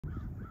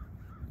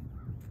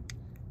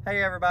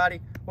Hey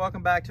everybody,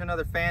 welcome back to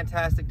another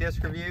fantastic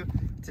disc review.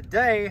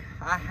 Today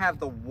I have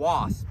the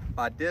Wasp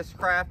by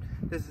Discraft.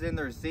 This is in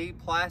their Z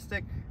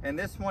plastic and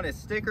this one is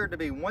stickered to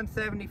be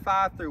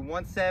 175 through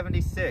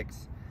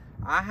 176.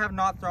 I have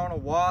not thrown a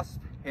Wasp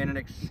in an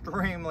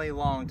extremely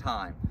long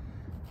time.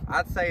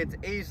 I'd say it's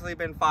easily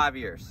been 5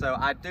 years, so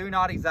I do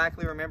not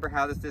exactly remember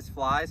how this disc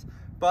flies,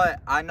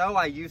 but I know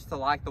I used to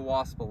like the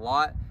Wasp a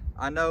lot.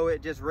 I know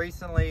it just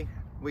recently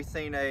we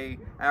seen a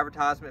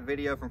advertisement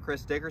video from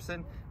Chris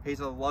Dickerson. He's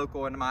a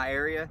local in my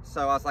area,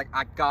 so I was like,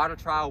 I gotta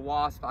try a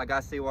Wasp. I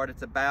gotta see what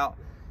it's about.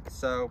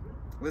 So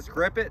let's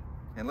grip it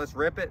and let's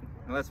rip it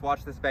and let's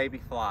watch this baby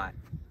fly.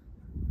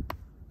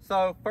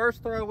 So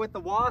first throw with the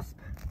Wasp,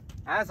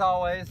 as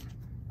always,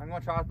 I'm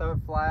gonna try to throw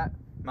it flat.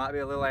 Might be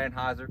a little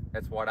Anheuser,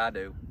 that's what I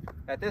do.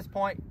 At this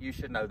point, you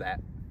should know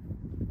that.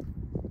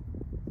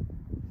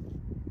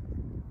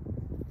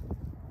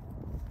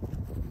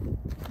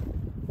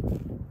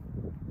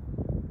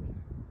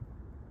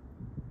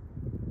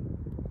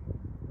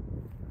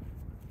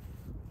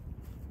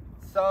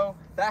 So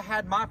that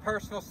had my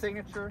personal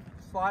signature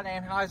slide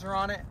Anheuser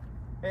on it.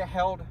 It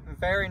held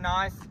very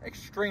nice,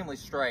 extremely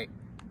straight.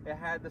 It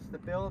had the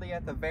stability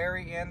at the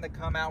very end that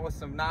come out with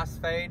some nice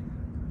fade.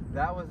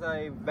 That was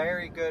a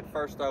very good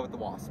first throw with the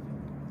Wasp.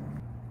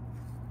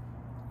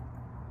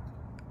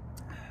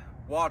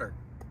 Water.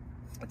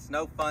 It's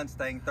no fun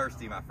staying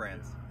thirsty, my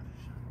friends.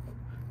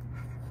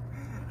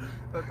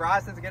 But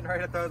Bryson's getting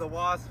ready to throw the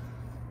Wasp.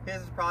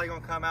 His is probably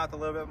gonna come out a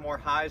little bit more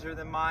hyzer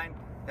than mine.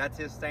 That's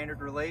his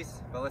standard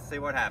release, but let's see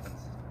what happens.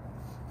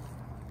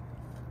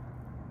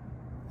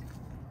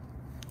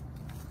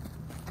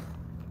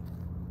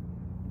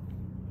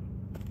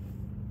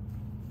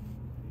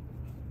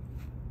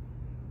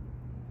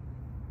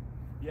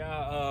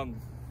 Yeah,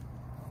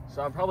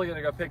 so I'm probably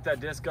gonna go pick that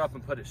disc up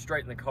and put it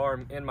straight in the car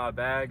in my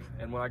bag,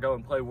 and when I go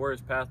and play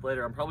Warriors Path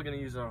later, I'm probably gonna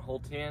use it on a hole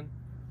 10.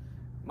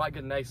 Might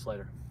get an ace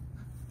later.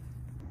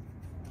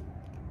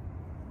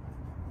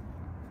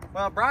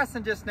 Well,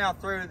 Bryson just now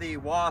threw the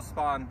Wasp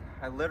on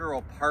a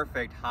literal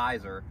perfect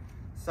hyzer.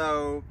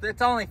 So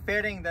it's only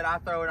fitting that I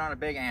throw it on a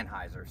big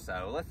Anheuser.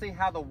 So let's see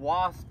how the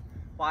Wasp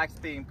likes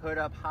being put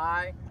up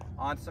high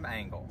on some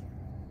angle.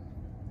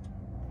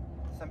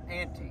 Some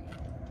anti-angle.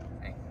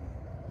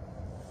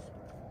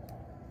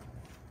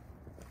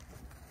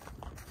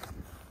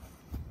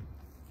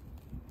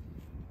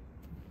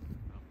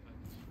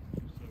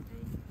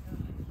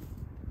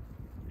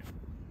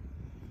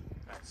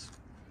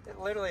 It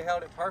literally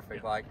held it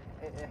perfect. Like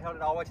it held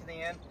it all the way to the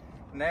end.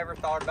 Never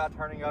thought about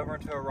turning over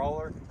into a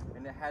roller,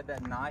 and it had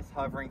that nice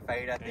hovering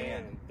fade at the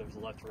end. There's a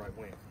left to right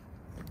wing.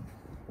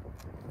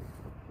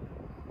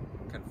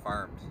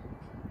 Confirmed.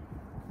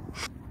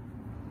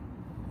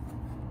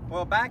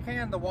 Well,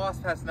 backhand, the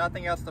Wasp has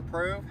nothing else to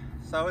prove,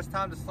 so it's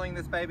time to sling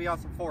this baby on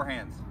some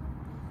forehands.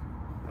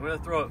 I'm gonna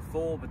throw it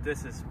full, but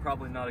this is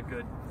probably not a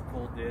good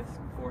full disc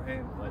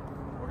forehand, but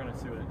we're gonna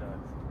see what it does.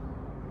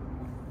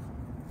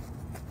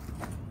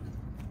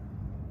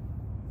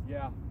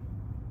 Yeah.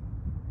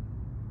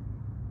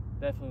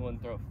 Definitely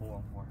wouldn't throw it full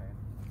on forehand.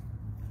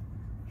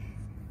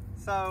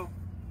 So,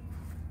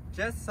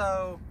 just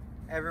so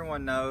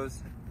everyone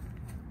knows,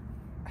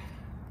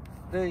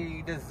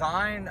 the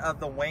design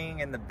of the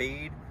wing and the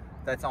bead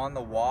that's on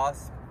the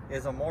Wasp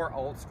is a more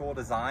old school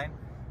design.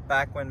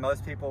 Back when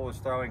most people was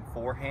throwing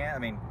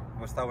forehand,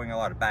 was throwing a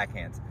lot of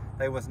backhands.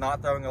 They was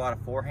not throwing a lot of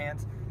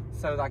forehands.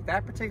 So like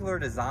that particular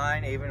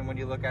design, even when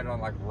you look at it on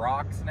like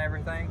rocks and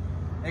everything,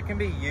 it can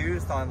be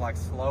used on like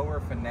slower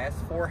finesse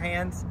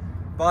forehands,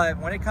 but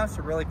when it comes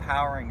to really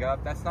powering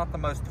up, that's not the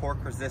most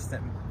torque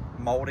resistant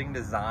molding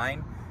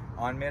design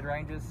on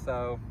mid-ranges.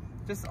 So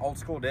just old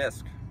school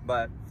disc,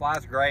 but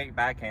flies great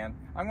backhand.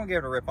 I'm gonna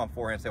give it a rip on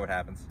forehand, see what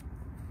happens.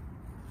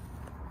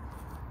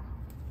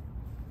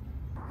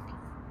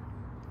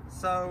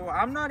 So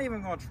I'm not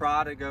even gonna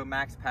try to go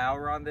max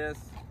power on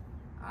this.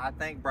 I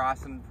think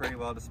Bryson pretty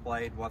well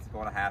displayed what's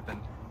gonna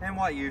happen and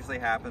what usually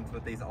happens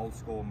with these old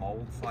school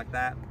molds like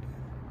that.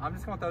 I'm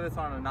just gonna throw this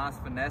on a nice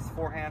finesse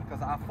forehand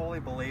because I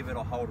fully believe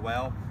it'll hold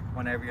well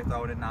whenever you're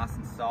throwing it nice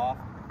and soft.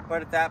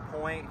 But at that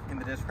point in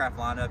the Discraft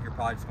lineup, you're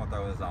probably just gonna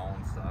throw his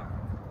own, so.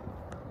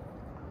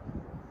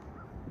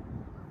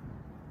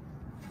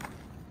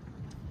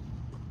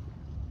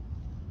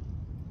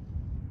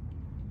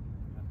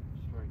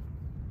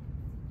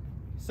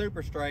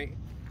 Super straight,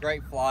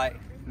 great flight,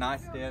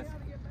 nice disc.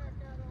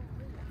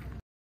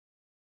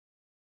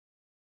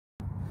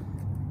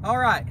 All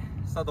right,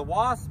 so the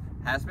Wasp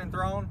has been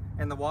thrown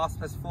and the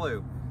Wasp has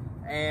flew,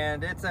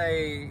 and it's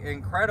a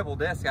incredible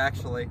disc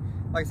actually.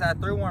 Like I said, I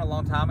threw one a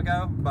long time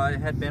ago, but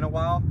it had been a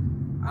while.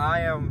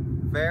 I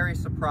am very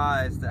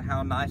surprised at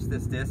how nice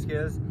this disc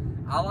is.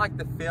 I like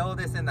the feel of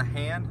this in the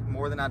hand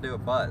more than I do a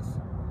buzz.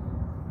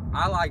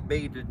 I like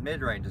bead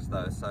mid-ranges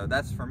though, so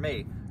that's for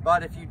me.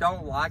 But if you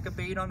don't like a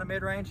bead on the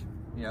mid-range,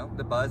 you know,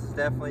 the buzz is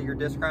definitely your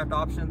Discraft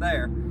option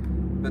there.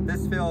 But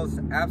this feels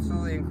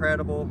absolutely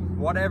incredible.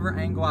 Whatever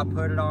angle I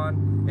put it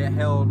on, It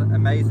held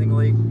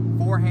amazingly.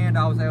 Forehand,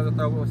 I was able to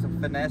throw it with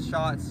some finesse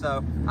shots,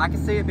 so I can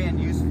see it being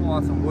useful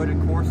on some wooded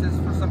courses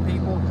for some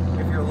people.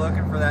 If you're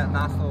looking for that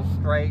nice little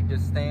straight,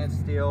 just stand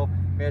still,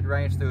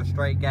 mid-range through a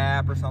straight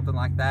gap or something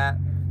like that.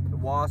 The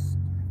Wasp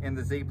in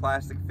the Z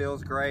plastic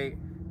feels great,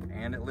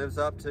 and it lives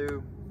up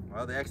to,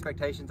 well, the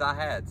expectations I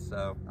had,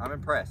 so I'm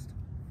impressed.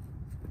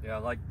 Yeah,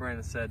 like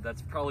Brandon said,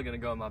 that's probably gonna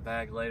go in my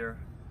bag later.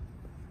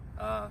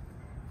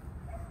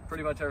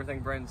 Pretty much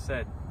everything Brandon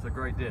said. It's a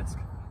great disc.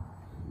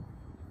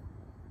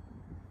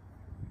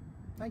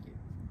 Thank you.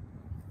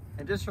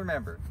 And just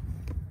remember,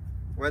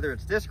 whether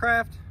it's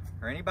Discraft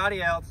or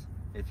anybody else,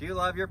 if you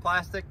love your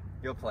plastic,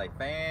 you'll play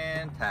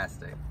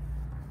fantastic.